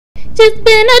She's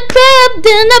been trapped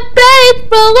in a place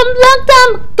from a long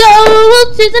time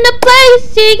ago. She's in a place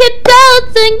she can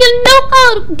touch and you know how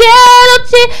to get up.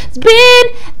 She's been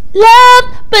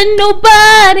loved by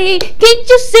nobody. Can't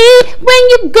you see when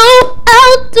you go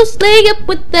out to slay up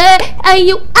with her? Are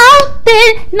you out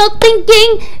there not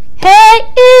thinking, hey,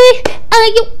 are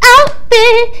you out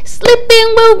there sleeping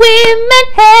with women?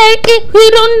 Hey, if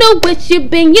you don't know where she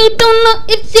been, you don't know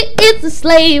if she is a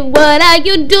slave. What are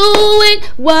you doing?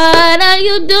 What are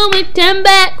you doing? Turn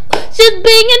back. She's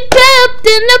being trapped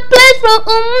in a place from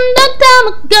a long time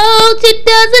ago. She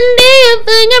doesn't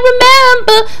even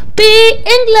remember being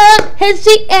in love. Has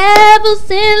she ever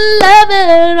seen love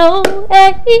at all?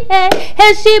 Hey, hey.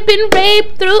 Has she been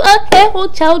raped through a whole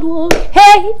childhood?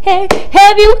 Hey, hey.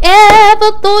 Have you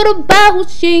ever thought about who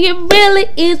she really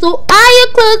is? Or are you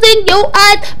closing your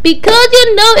eyes because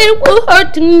you know it will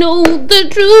hurt to know the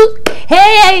truth?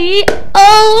 Hey,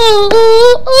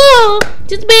 oh,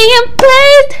 just being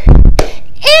placed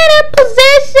in a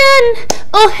position,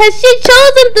 or has she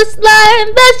chosen this life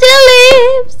that she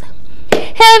lives?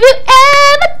 Have you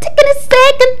ever taken a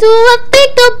second to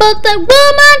think about that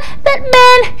woman, that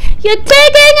man you're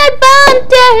taking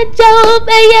advantage of?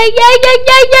 Yeah.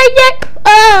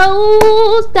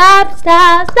 Oh, stop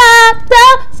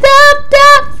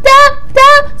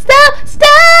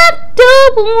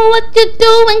doing what you're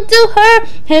doing to her.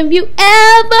 Have you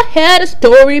ever had a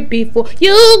story before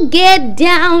you get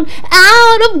down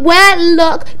out of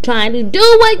wedlock, trying to do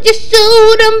what you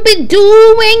shouldn't be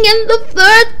doing in the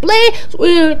first place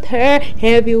with her?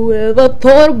 Have you ever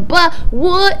thought about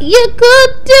what you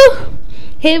could do?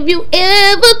 Have you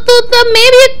ever thought that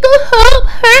maybe you could help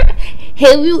her?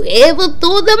 Have you ever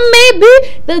thought that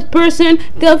maybe that person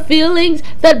got feelings,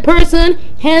 that person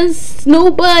has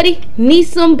nobody,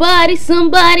 needs somebody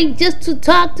just to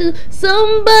talk to,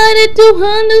 somebody to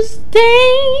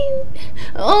understand?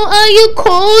 Or are you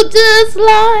cold just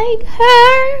like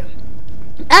her?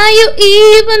 Are you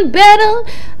even better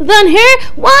than her?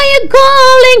 Why are you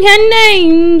calling her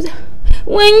names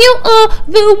when you are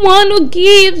the one who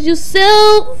gives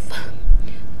yourself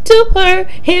to her?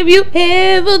 Have you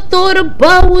ever thought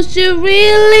about who she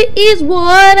really is?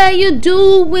 What are you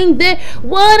doing there?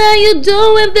 What are you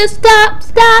doing there? Stop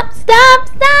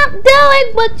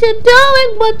doing what you're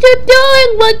doing, what you're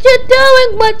doing, what you're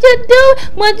doing, what you're doing,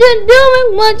 what you're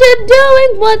doing, what you're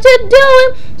doing, what you're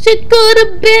doing. She could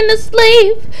have been a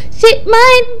slave. She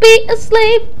might be a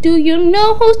slave. Do you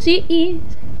know who she is?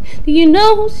 Do you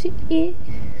know who she is?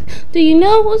 Do you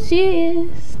know who she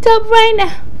is? Stop right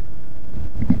now.